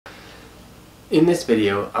In this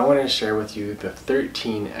video, I want to share with you the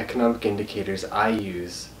 13 economic indicators I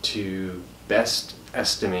use to best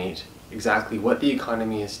estimate exactly what the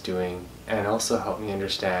economy is doing and also help me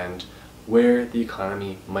understand where the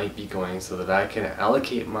economy might be going so that I can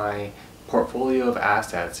allocate my portfolio of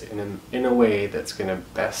assets in a way that's going to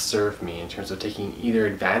best serve me in terms of taking either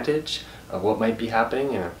advantage of what might be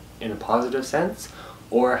happening in a positive sense,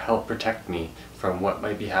 or help protect me from what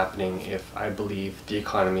might be happening if I believe the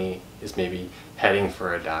economy is maybe heading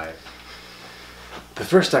for a dive. The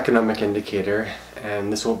first economic indicator,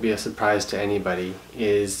 and this won't be a surprise to anybody,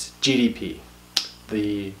 is GDP.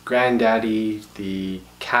 The granddaddy, the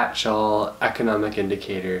catch-all economic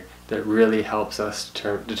indicator that really helps us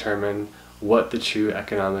determine what the true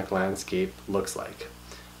economic landscape looks like.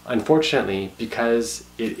 Unfortunately, because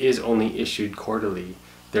it is only issued quarterly,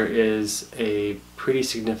 there is a pretty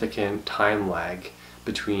significant time lag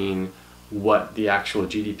between what the actual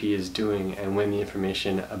GDP is doing and when the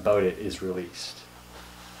information about it is released.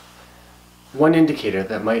 One indicator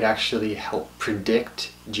that might actually help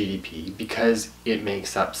predict GDP, because it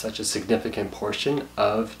makes up such a significant portion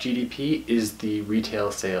of GDP, is the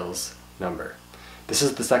retail sales number. This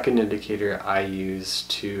is the second indicator I use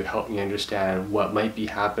to help me understand what might be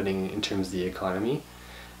happening in terms of the economy.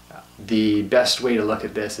 The best way to look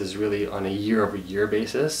at this is really on a year-over-year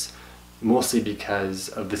basis, mostly because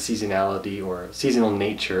of the seasonality or seasonal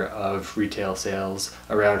nature of retail sales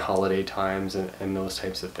around holiday times and those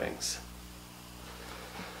types of things.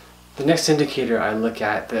 The next indicator I look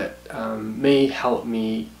at that may help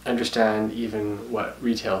me understand even what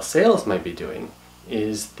retail sales might be doing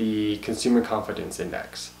is the Consumer Confidence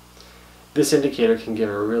Index. This indicator can give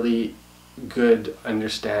a really good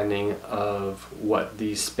understanding of what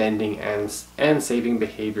the spending and saving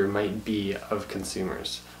behavior might be of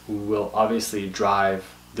consumers, who will obviously drive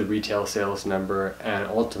the retail sales number and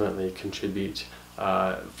ultimately contribute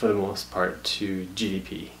for the most part to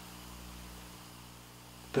GDP.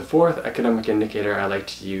 The fourth economic indicator I like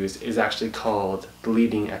to use is actually called the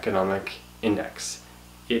Leading Economic Index.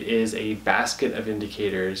 It is a basket of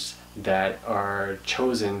indicators that are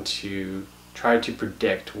chosen to try to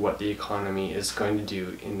predict what the economy is going to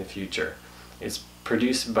do in the future. It's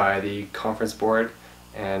produced by the Conference Board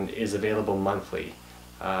and is available monthly.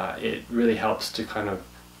 It really helps to kind of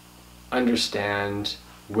understand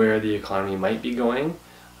where the economy might be going.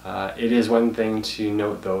 It is one thing to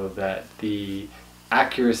note though that the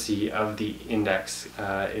accuracy of the index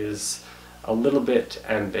is a little bit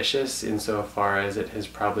ambitious insofar as it has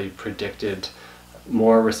probably predicted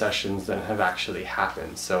more recessions than have actually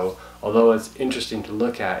happened. So although it's interesting to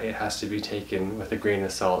look at, it has to be taken with a grain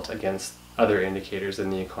of salt against other indicators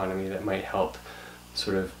in the economy that might help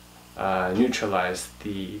sort of neutralize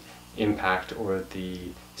the impact or the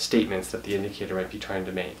statements that the indicator might be trying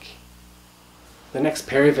to make. The next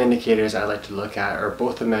pair of indicators I like to look at are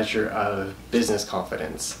both a measure of business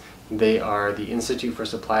confidence. They are the Institute for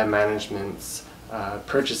Supply Management's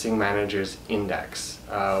Purchasing Managers Index,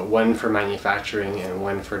 one for manufacturing and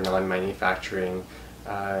one for non-manufacturing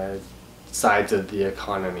sides of the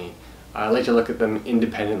economy. I like to look at them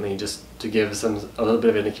independently just to give a little bit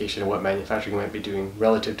of indication of what manufacturing might be doing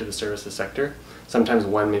relative to the services sector. Sometimes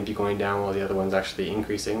one may be going down while the other one's actually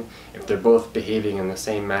increasing. If they're both behaving in the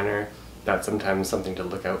same manner, that's sometimes something to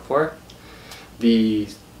look out for. The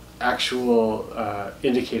actual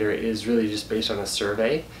indicator is really just based on a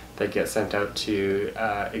survey that gets sent out to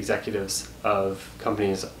executives of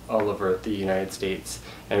companies all over the United States,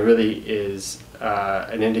 and really is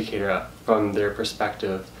an indicator from their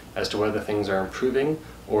perspective as to whether things are improving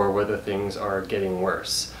or whether things are getting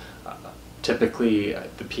worse. Typically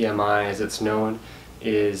the PMI, as it's known,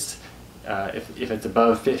 is if it's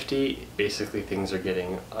above 50, basically things are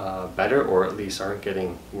getting better, or at least aren't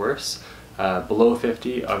getting worse. Below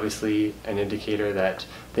 50, obviously an indicator that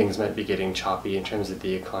things might be getting choppy in terms of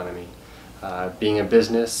the economy. Being a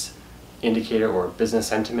business indicator or business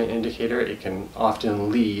sentiment indicator, it can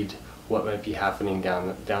often lead what might be happening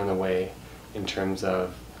down the way in terms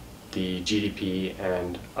of the GDP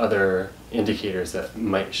and other indicators that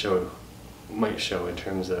might show in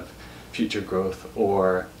terms of future growth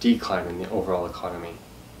or decline in the overall economy.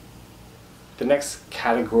 The next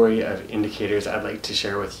category of indicators I'd like to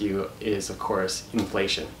share with you is, of course,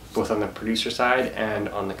 inflation, both on the producer side and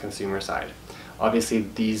on the consumer side. Obviously,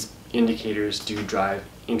 these indicators do drive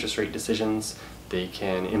interest rate decisions. They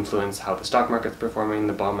can influence how the stock market's performing,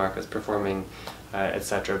 the bond market's performing,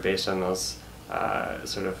 etc., based on those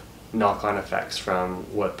sort of knock-on effects from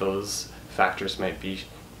what those factors might be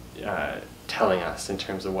telling us in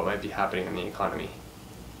terms of what might be happening in the economy.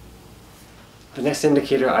 The next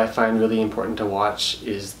indicator I find really important to watch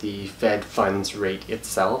is the Fed funds rate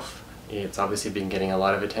itself. It's obviously been getting a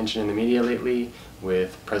lot of attention in the media lately,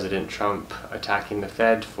 with President Trump attacking the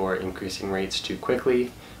Fed for increasing rates too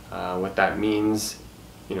quickly. What that means,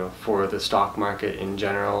 for the stock market in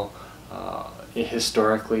general,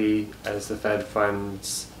 historically, as the Fed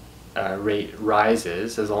funds rate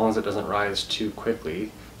rises, as long as it doesn't rise too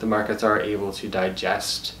quickly, the markets are able to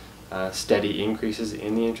digest steady increases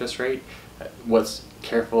in the interest rate. What's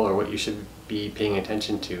careful, or what you should be paying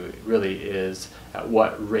attention to, really is at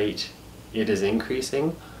what rate it is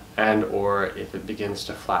increasing, and or if it begins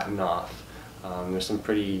to flatten off. There's some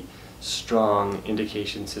pretty strong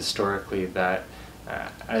indications historically that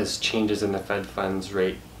as changes in the Fed funds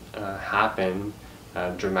rate happen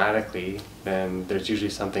dramatically, then there's usually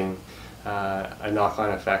something, a knock-on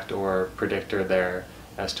effect or predictor there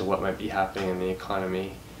as to what might be happening in the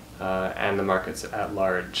economy and the markets at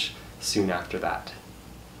large soon after that.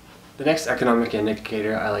 The next economic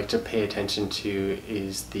indicator I like to pay attention to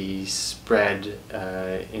is the spread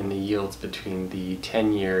in the yields between the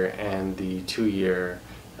 10-year and the 2-year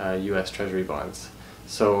US Treasury bonds.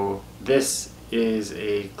 So this is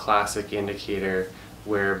a classic indicator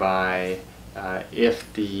whereby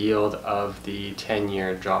if the yield of the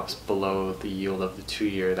 10-year drops below the yield of the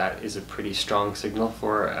 2-year, that is a pretty strong signal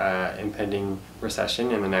for impending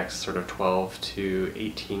recession in the next sort of 12 to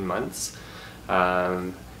 18 months.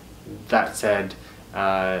 That said,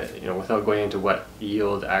 without going into what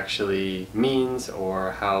yield actually means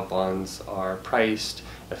or how bonds are priced,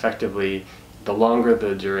 effectively, the longer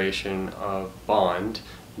the duration of bond,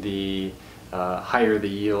 the higher the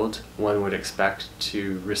yield one would expect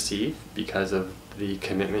to receive because of the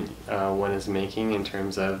commitment one is making in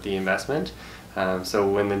terms of the investment. So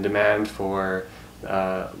when the demand for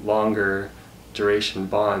longer duration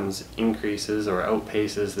bonds increases or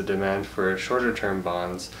outpaces the demand for shorter term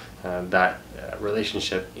bonds, that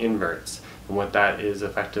relationship inverts. And what that is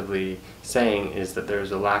effectively saying is that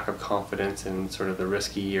there's a lack of confidence in sort of the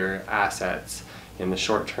riskier assets in the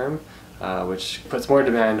short term, which puts more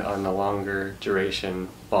demand on the longer duration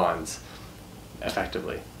bonds,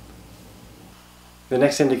 effectively. The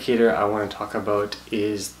next indicator I want to talk about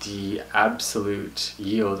is the absolute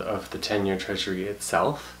yield of the 10-year Treasury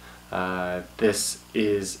itself. This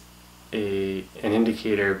is an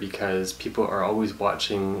indicator because people are always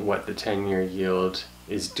watching what the 10-year yield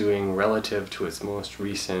is doing relative to its most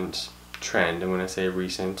recent trend. And when I say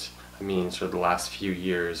recent, I mean sort of the last few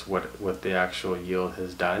years, what the actual yield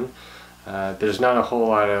has done. There's not a whole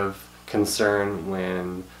lot of concern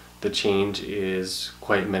when the change is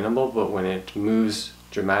quite minimal, but when it moves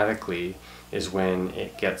dramatically is when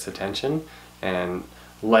it gets attention. And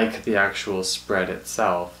like the actual spread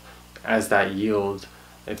itself, as that yield,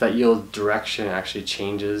 if that yield direction actually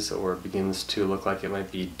changes or begins to look like it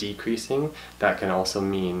might be decreasing, that can also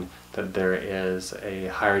mean that there is a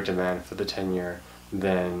higher demand for the 10-year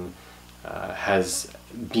than has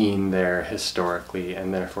been there historically,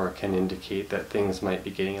 and therefore can indicate that things might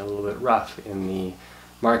be getting a little bit rough in the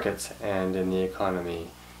markets and in the economy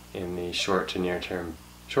in the short to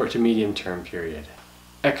medium term period.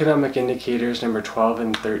 Economic indicators number 12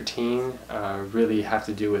 and 13 really have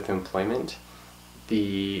to do with employment.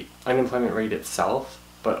 The unemployment rate itself,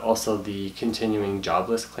 but also the continuing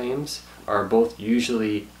jobless claims, are both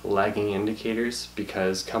usually lagging indicators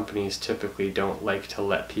because companies typically don't like to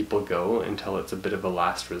let people go until it's a bit of a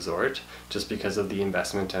last resort, just because of the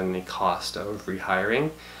investment and the cost of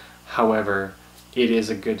rehiring. However, it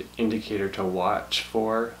is a good indicator to watch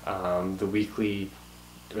for. The weekly,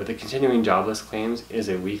 or the continuing jobless claims, is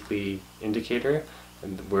a weekly indicator,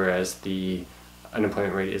 whereas the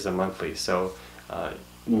unemployment rate is a monthly. So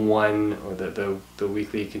the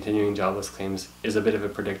weekly continuing jobless claims is a bit of a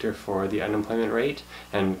predictor for the unemployment rate,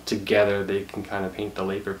 and together they can kind of paint the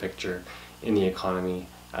labor picture in the economy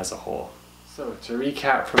as a whole. So to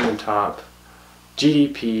recap from the top,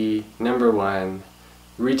 GDP, number one,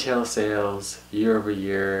 retail sales year over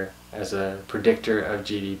year as a predictor of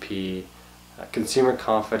GDP, consumer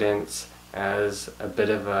confidence as a bit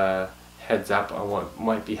of a heads up on what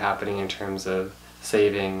might be happening in terms of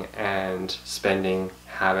saving and spending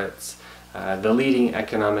habits, the leading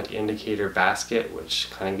economic indicator basket, which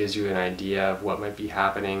kind of gives you an idea of what might be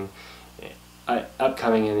happening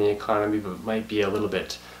upcoming in the economy, but might be a little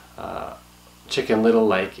bit Chicken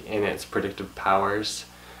Little-like in its predictive powers,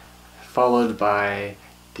 followed by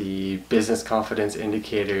the business confidence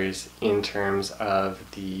indicators in terms of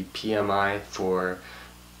the PMI for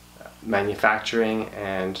manufacturing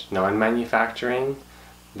and non-manufacturing.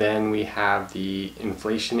 Then we have the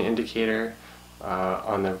inflation indicator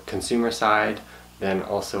on the consumer side, Then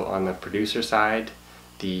also on the producer side,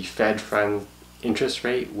 the Fed fund interest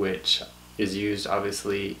rate, which is used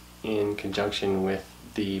obviously in conjunction with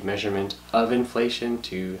the measurement of inflation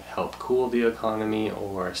to help cool the economy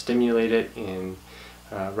or stimulate it in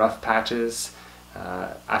rough patches.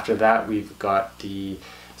 After that, we've got the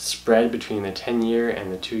spread between the 10-year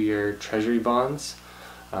and the 2-year treasury bonds.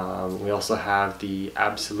 We also have the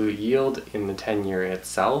absolute yield in the 10-year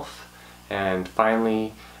itself. And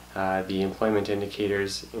finally, the employment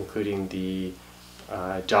indicators, including the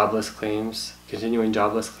jobless claims, continuing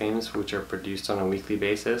jobless claims, which are produced on a weekly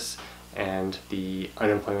basis, and the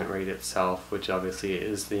unemployment rate itself, which obviously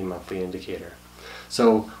is the monthly indicator.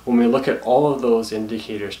 So when we look at all of those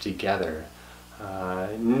indicators together,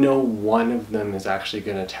 no one of them is actually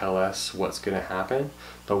going to tell us what's going to happen,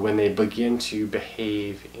 but when they begin to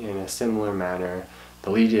behave in a similar manner,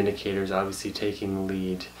 the lead indicator is obviously taking the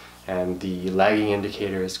lead, and the lagging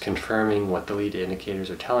indicators confirming what the lead indicators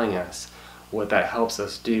are telling us. What that helps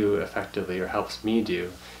us do effectively, or helps me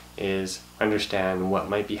do, is understand what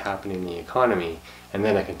might be happening in the economy, and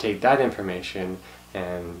then I can take that information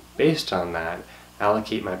and, based on that,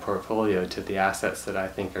 allocate my portfolio to the assets that I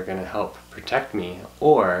think are going to help protect me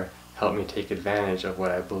or help me take advantage of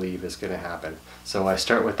what I believe is going to happen. So I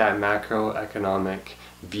start with that macroeconomic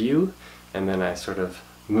view, and then I sort of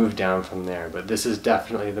move down from there. But this is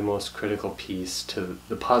definitely the most critical piece to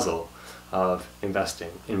the puzzle of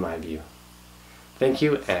investing, in my view. Thank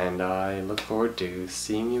you, and I look forward to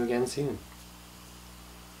seeing you again soon.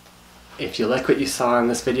 If you like what you saw in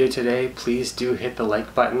this video today, please do hit the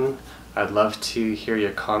like button. I'd love to hear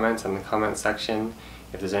your comments in the comment section.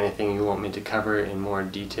 If there's anything you want me to cover in more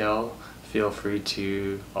detail, feel free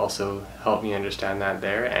to also help me understand that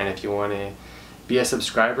there. And if you want to be a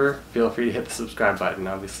subscriber, feel free to hit the subscribe button.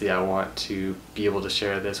 Obviously, I want to be able to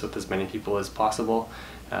share this with as many people as possible.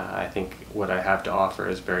 I think what I have to offer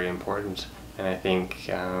is very important, and I think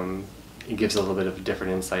it gives a little bit of a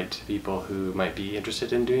different insight to people who might be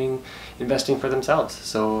interested in investing for themselves.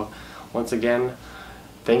 So once again,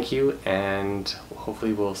 thank you, and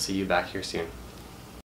hopefully we'll see you back here soon.